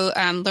 He wrote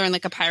Learn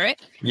Like a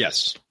Pirate.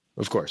 Yes,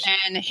 of course.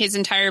 And his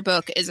entire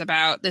book is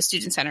about the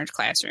student-centered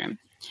classroom.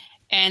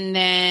 And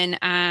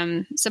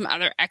then some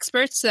other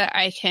experts that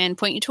I can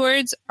point you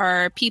towards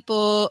are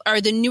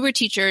the newer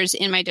teachers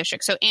in my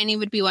district. So Annie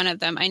would be one of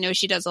them. I know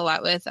she does a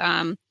lot with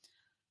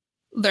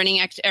learning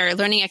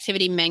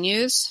activity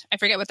menus. I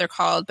forget what they're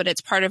called, but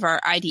it's part of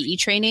our IDE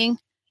training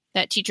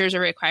that teachers are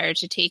required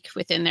to take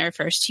within their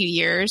first 2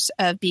 years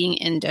of being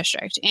in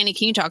district. Annie,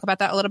 can you talk about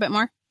that a little bit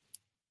more?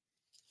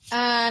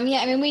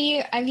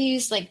 I've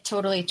used like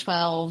totally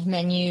 12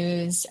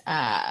 menus,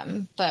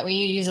 but we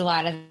use a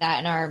lot of that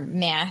in our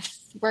math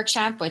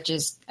workshop, which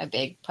is a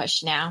big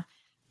push now,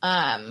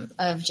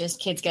 of just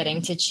kids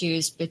getting to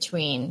choose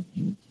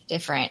between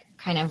different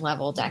kind of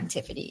leveled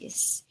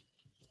activities.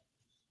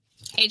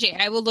 AJ,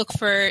 I will look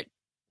for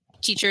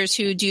teachers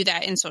who do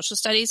that in social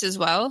studies as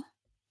well.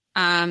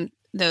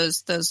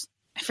 Those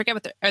I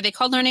forget are they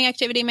called learning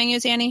activity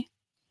menus, Annie?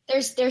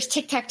 There's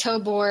tic-tac-toe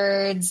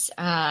boards,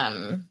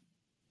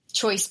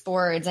 choice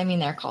boards. I mean,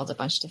 they're called a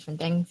bunch of different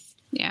things.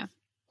 Yeah.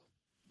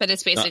 But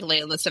it's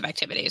basically a list of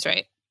activities,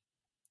 right?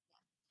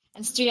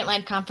 And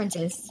student-led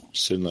conferences.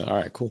 All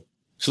right, cool.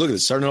 So look at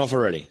this, starting off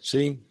already.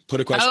 See, put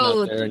a question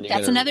out there. And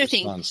that's another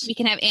thing. We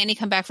can have Annie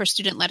come back for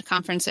student-led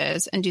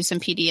conferences and do some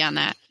PD on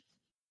that.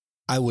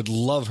 I would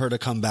love her to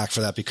come back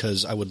for that,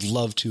 because I would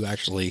love to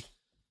actually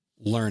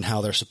learn how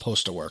they're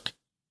supposed to work.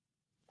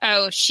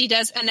 Oh, she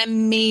does an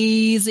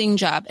amazing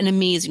job.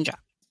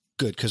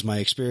 good, because my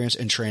experience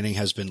in training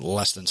has been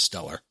less than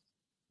stellar.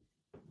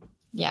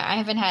 Yeah, I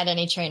haven't had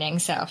any training,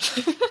 so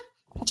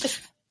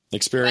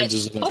Experience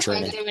is enough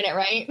training. I'm doing it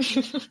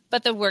right.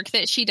 But the work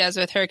that she does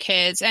with her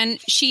kids, and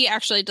she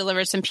actually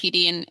delivered some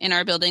PD in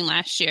our building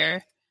last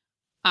year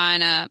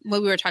on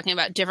when we were talking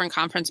about different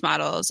conference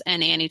models,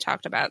 and Annie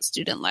talked about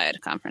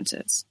student-led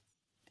conferences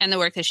and the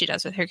work that she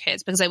does with her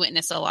kids, because I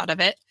witnessed a lot of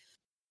it.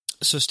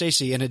 So,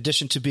 Stacy, in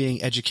addition to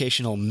being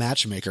educational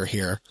matchmaker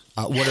here,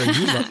 what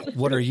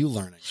are you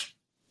learning?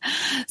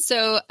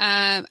 So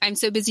I'm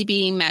so busy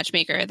being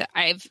matchmaker that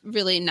I've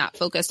really not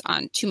focused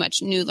on too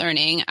much new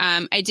learning.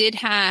 I did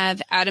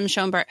have Adam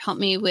Schoenbart help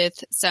me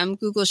with some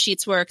Google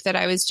Sheets work that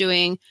I was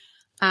doing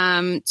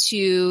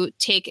to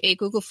take a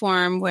Google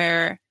form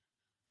where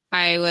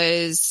I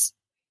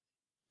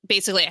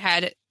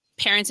had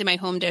parents in my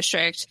home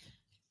district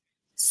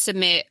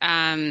submit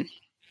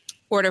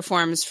order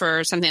forms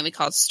for something we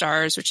called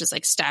STARS, which is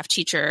like Staff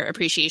Teacher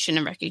Appreciation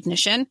and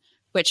Recognition,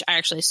 which I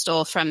actually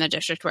stole from the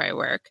district where I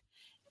work.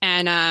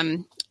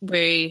 And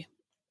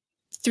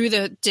through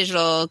the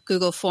digital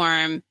Google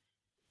form,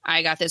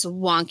 I got this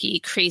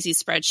wonky, crazy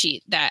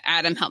spreadsheet that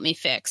Adam helped me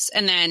fix.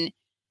 And then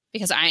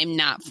because I am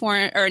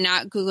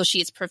not Google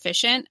Sheets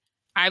proficient,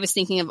 I was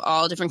thinking of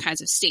all different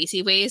kinds of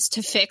Stacy ways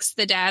to fix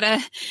the data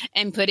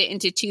and put it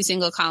into 2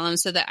 single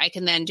columns so that I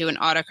can then do an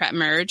autocrat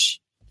merge,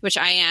 which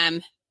I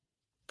am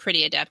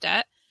pretty adept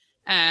at.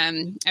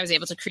 I was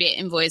able to create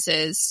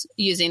invoices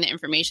using the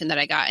information that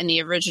I got in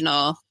the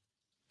original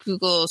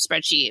Google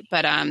spreadsheet,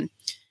 but I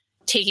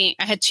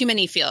had too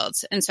many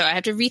fields, and so I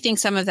have to rethink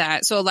some of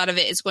that. So a lot of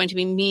it is going to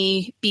be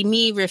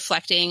me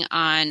reflecting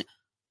on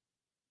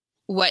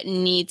what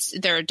needs.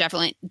 There are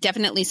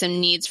definitely some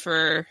needs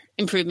for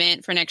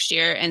improvement for next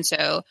year, and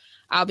so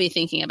I'll be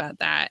thinking about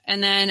that.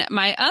 And then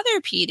my other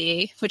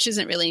PD, which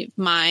isn't really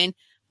mine,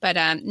 but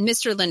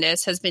Mr.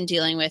 Lindis has been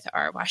dealing with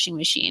our washing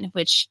machine,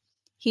 which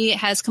he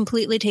has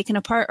completely taken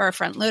apart our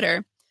front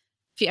loader.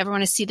 If you ever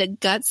want to see the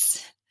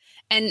guts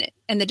and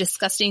the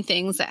disgusting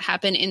things that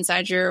happen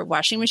inside your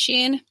washing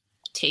machine,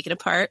 take it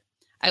apart.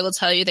 I will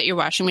tell you that your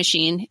washing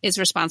machine is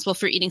responsible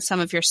for eating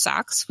some of your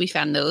socks. We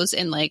found those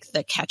in like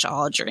the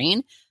catch-all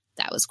drain.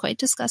 That was quite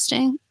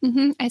disgusting.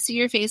 I see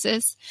your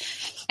faces.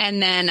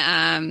 And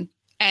then,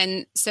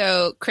 and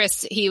so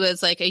Chris, he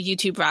was like a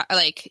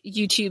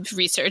YouTube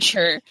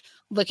researcher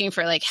looking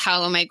for like,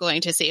 how am I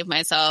going to save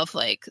myself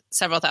like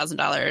several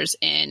 $1,000s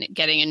in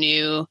getting a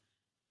new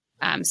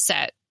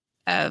set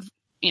of,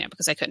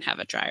 because I couldn't have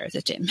a dryer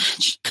that didn't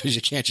match. Because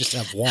you can't just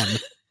have one.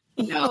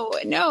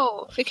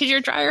 No, because your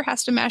dryer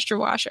has to match your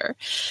washer.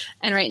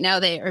 And right now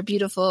they are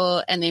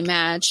beautiful and they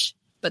match,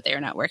 but they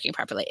are not working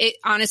properly.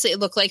 It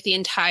looked like the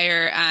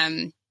entire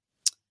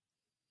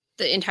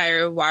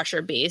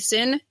washer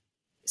basin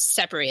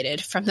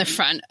separated from the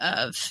front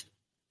of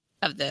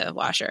the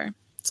washer.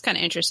 It's kind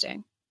of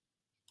interesting.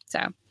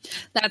 So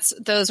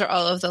those are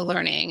all of the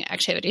learning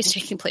activities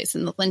taking place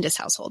in the Lindis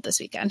household this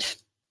weekend.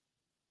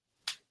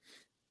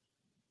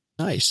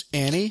 Nice.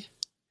 Annie,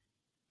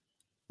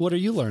 what are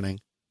you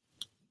learning?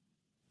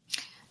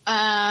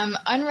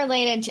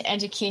 Unrelated to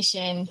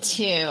education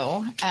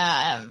too,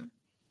 kind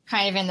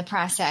of in the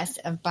process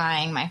of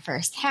buying my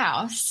first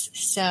house.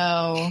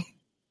 So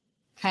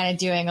kind of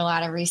doing a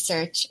lot of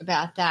research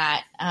about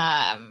that.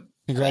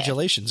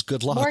 Congratulations.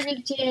 Good luck.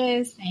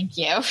 Mortgages. Thank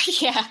you.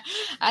 Yeah.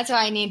 That's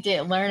why I need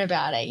to learn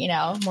about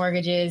it,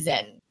 mortgages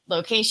and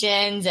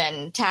locations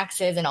and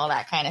taxes and all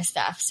that kind of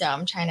stuff. So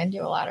I'm trying to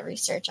do a lot of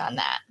research on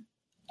that.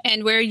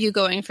 And where are you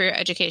going for your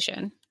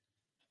education?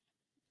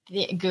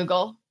 The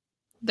Google.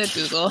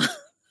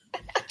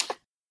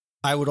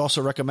 I would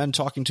also recommend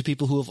talking to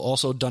people who have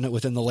also done it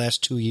within the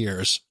last 2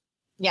 years.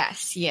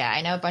 Yes. Yeah.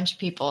 I know a bunch of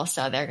people,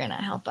 so they're going to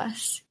help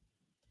us.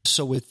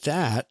 So with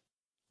that,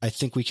 I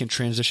think we can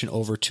transition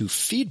over to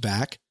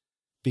feedback,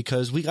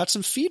 because we got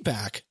some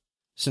feedback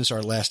since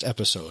our last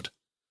episode.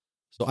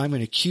 So I'm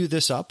going to cue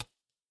this up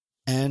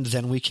and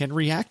then we can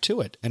react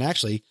to it. And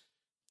actually,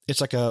 it's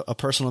like a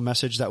personal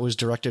message that was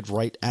directed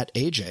right at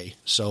AJ.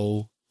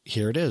 So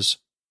here it is.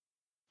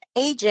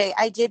 AJ,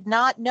 I did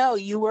not know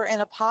you were in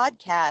a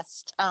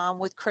podcast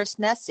with Chris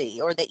Nesi,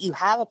 or that you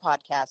have a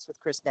podcast with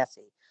Chris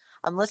Nesi.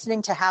 I'm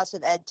listening to House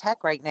of Ed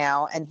Tech right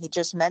now, and he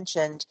just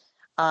mentioned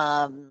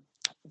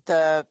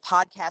the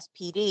podcast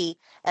PD,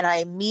 and I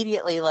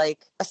immediately,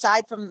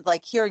 aside from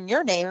hearing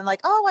your name, I'm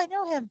like, oh, I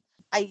know him.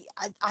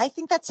 I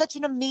think that's such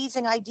an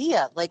amazing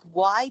idea.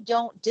 Why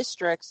don't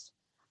districts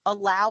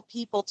allow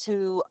people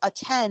to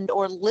attend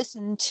or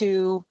listen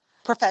to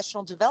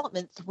professional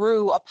development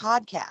through a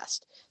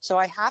podcast? So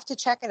I have to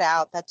check it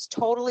out. That's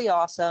totally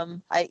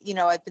awesome.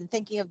 I've been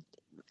thinking of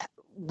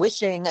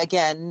wishing,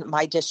 again,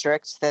 my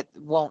districts that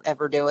won't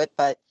ever do it,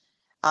 but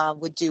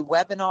would do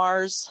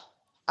webinars.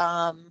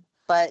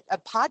 But a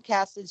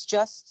podcast is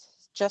just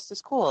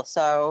as cool.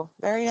 So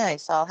very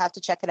nice. I'll have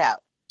to check it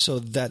out. So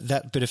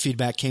that bit of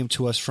feedback came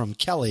to us from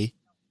Kelly,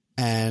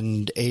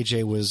 and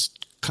AJ was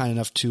kind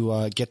enough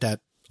to get that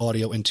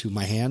audio into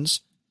my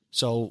hands.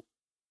 So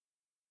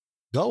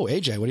go,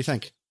 AJ. What do you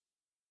think?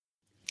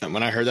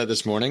 When I heard that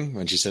this morning,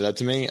 when she said that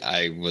to me,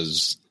 I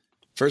was,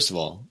 first of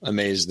all,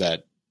 amazed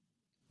that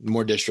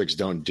more districts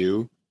don't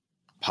do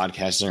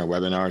podcasting or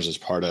webinars as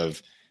part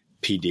of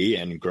PD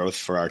and growth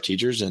for our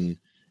teachers. And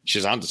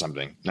she's onto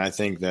something. And I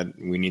think that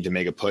we need to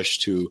make a push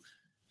to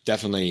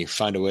definitely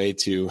find a way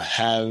to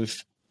have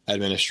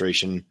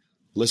administration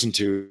listen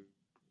to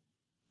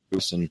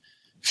us and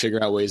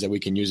figure out ways that we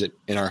can use it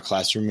in our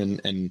classroom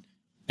and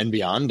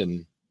beyond.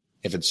 And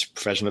if it's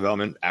professional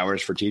development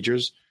hours for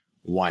teachers,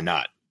 why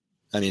not?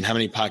 I mean, how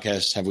many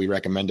podcasts have we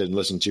recommended and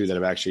listened to that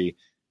have actually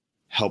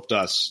helped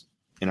us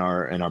in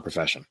our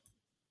profession?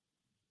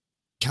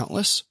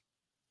 Countless.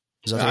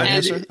 Is that the right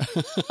answer?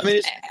 I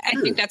mean, I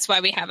think that's why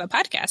we have a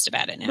podcast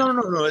about it now.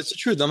 No. It's the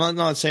truth. I'm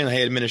not saying,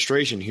 hey,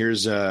 administration,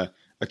 here's a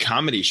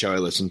comedy show I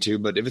listen to,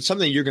 but if it's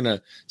something you're going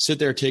to sit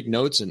there, take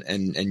notes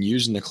and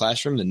use in the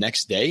classroom the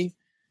next day,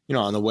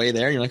 on the way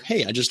there, you're like,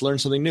 hey, I just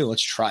learned something new.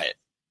 Let's try it.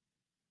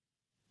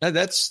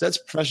 That's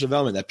professional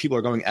development that people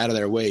are going out of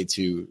their way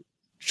to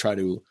try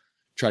to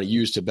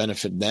use to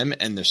benefit them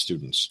and their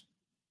students.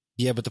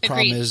 Yeah, but the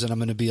problem is, and I'm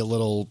going to be a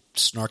little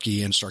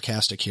snarky and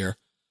sarcastic here,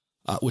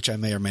 which I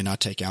may or may not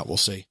take out. We'll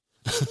see.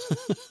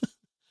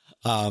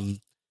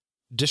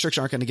 Districts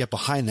aren't going to get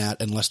behind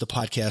that unless the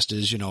podcast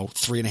is,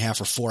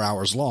 3.5 or 4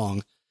 hours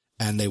long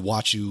and they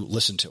watch you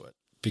listen to it,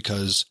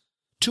 because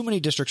too many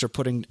districts are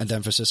putting an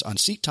emphasis on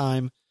seat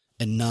time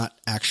and not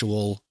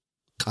actual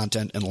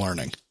content and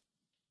learning.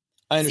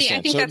 I understand. See,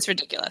 I think that's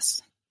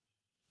ridiculous.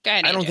 Go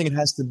ahead, I don't AJ. think it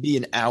has to be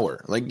an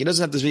hour. Like, it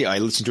doesn't have to be, I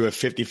listen to a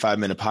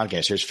 55-minute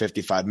podcast. Here's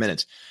 55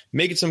 minutes.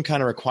 Make it some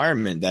kind of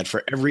requirement that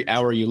for every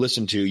hour you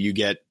listen to, you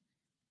get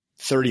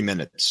 30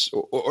 minutes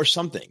or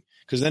something.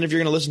 Because then if you're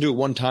going to listen to it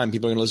one time,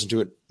 people are going to listen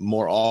to it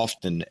more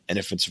often. And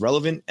if it's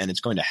relevant and it's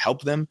going to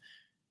help them,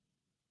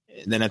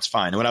 then that's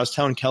fine. And what I was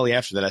telling Kelly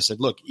after that, I said,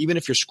 look, even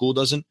if your school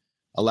doesn't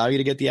allow you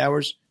to get the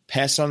hours,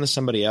 pass it on to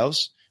somebody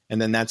else.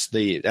 And then that's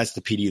the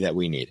PD that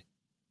we need.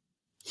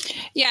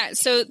 Yeah.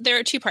 So there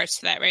are two parts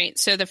to that, right?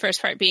 So the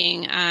first part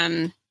being,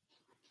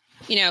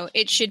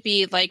 it should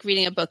be like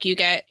reading a book. You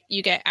get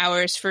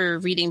hours for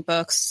reading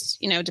books,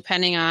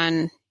 depending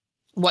on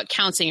what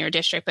counts in your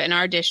district. But in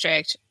our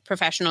district,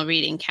 professional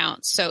reading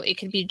counts. So it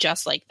could be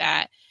just like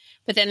that.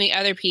 But then the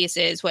other piece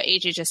is what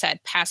AJ just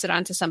said, pass it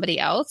on to somebody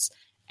else.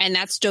 And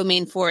that's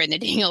domain 4 in the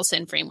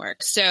Danielson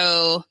framework.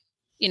 So,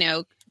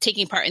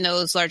 taking part in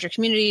those larger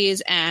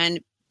communities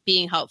and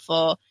being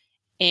helpful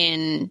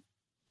in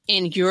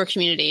your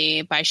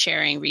community by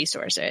sharing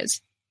resources.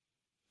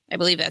 I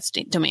believe that's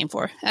domain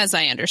 4, as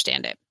I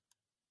understand it.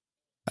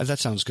 That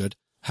sounds good.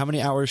 How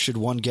many hours should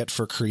one get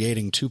for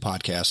creating 2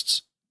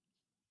 podcasts?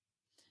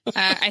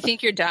 I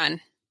think you're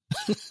done.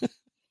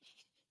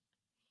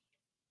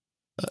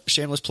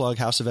 Shameless plug,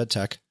 House of Ed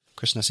Tech,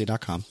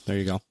 chrisnessie.com. There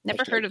you go.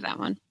 Never heard of that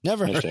one.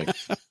 Never heard.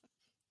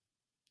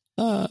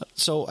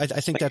 So I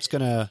think that's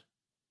going to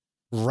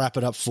wrap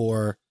it up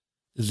for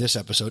this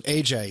episode.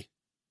 AJ,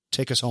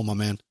 take us home, my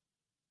man.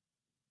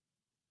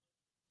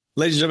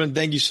 Ladies and gentlemen,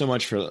 thank you so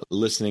much for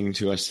listening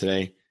to us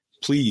today.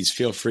 Please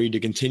feel free to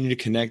continue to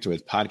connect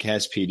with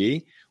Podcast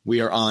PD.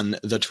 We are on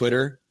the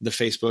Twitter, the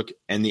Facebook,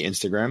 and the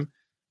Instagram,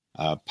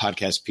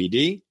 Podcast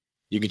PD.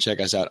 You can check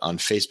us out on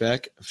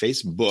Facebook,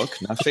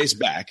 not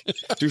Faceback,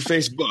 through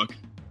Facebook.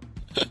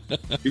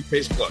 Through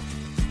Facebook.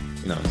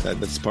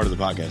 That's part of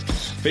the podcast.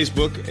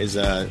 Facebook is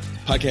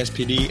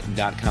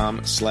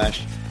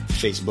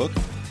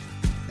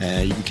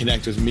podcastpd.com/Facebook. You can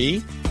connect with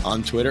me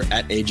on Twitter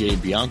at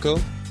AJ Bianco,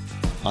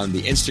 on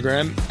the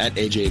Instagram at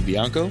AJ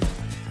Bianco.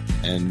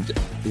 And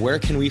where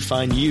can we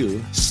find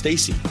you,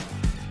 Stacy?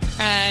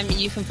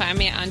 You can find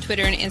me on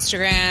Twitter and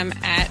Instagram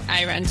at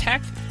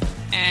iRunTech.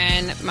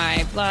 And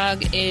my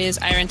blog is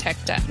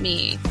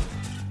iruntech.me.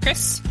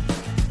 Chris?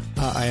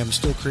 I am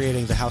still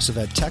creating the House of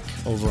Ed Tech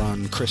over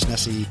on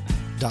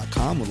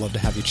chrisnessie.com. Would love to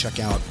have you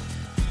check out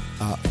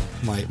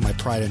my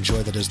pride and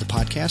joy that is the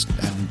podcast.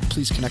 And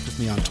please connect with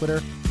me on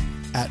Twitter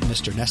at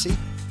Mr. Nessie.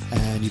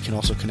 And you can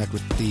also connect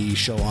with the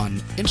show on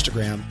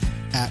Instagram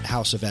at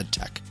House of Ed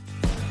Tech.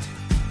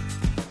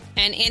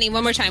 And Annie,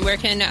 one more time, where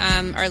can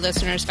our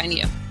listeners find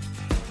you?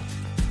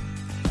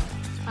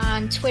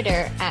 On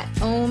Twitter at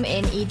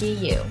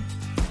OhmInEDU.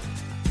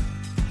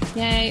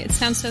 Yay, it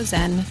sounds so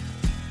zen.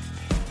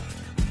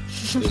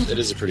 It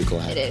is a pretty cool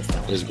handle. It is.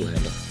 It is a cool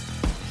handle.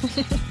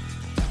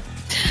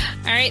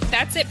 All right,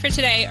 that's it for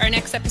today. Our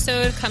next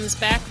episode comes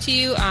back to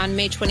you on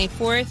May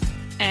 24th,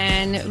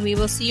 and we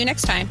will see you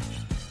next time.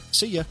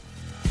 See ya.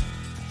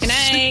 Good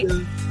night.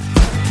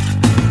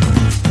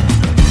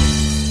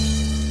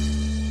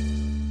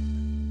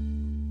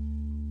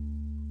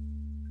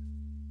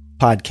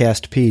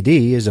 Podcast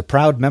PD is a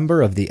proud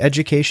member of the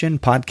Education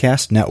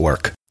Podcast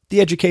Network. The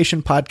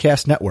Education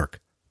Podcast Network.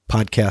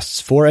 Podcasts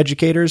for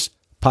educators,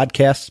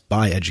 podcasts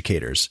by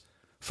educators.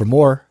 For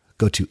more,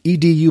 go to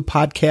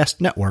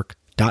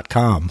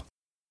edupodcastnetwork.com.